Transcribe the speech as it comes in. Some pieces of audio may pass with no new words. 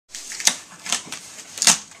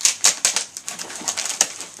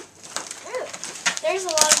There's a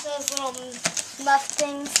lot of those little muff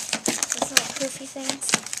things, those little poofy things.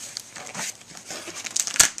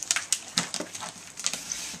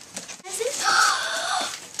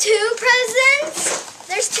 Two presents?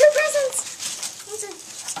 There's two presents.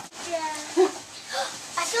 Yeah.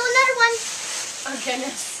 I feel another one. Oh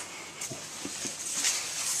goodness.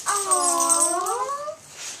 Aww.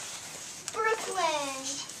 Brooklyn.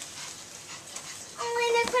 Oh,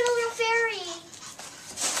 and I put a little fairy.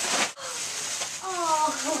 Aww.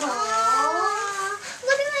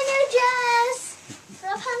 Look at my new dress.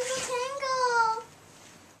 Rapunzel Tangle.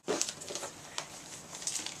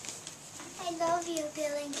 I love you,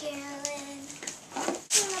 Bill and Carolyn.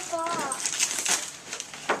 What's in the box?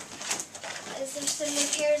 Is there some new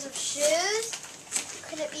pairs of shoes?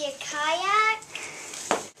 Could it be a kayak?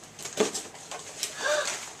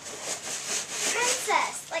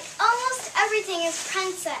 Princess. Like almost everything is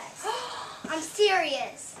princess. I'm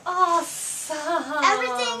serious. Awesome.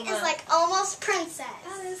 Everything is like almost princess.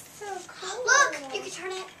 That is so cool. Look, you can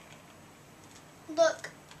turn it. Look.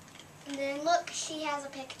 And then look, she has a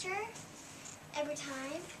picture every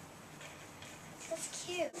time. That's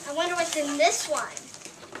cute. I wonder what's in this one.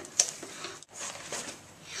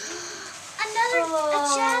 A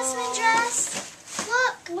jasmine dress.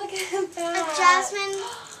 Look at that. A jasmine.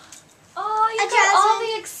 Oh, you got all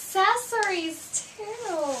the accessories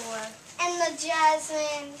too. And the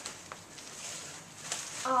jasmine.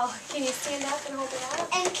 Oh, can you stand up and hold it up?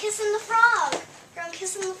 And kissing the frog. Girl,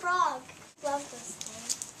 kissing the frog. Love this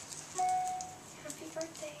thing. Happy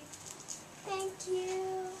birthday.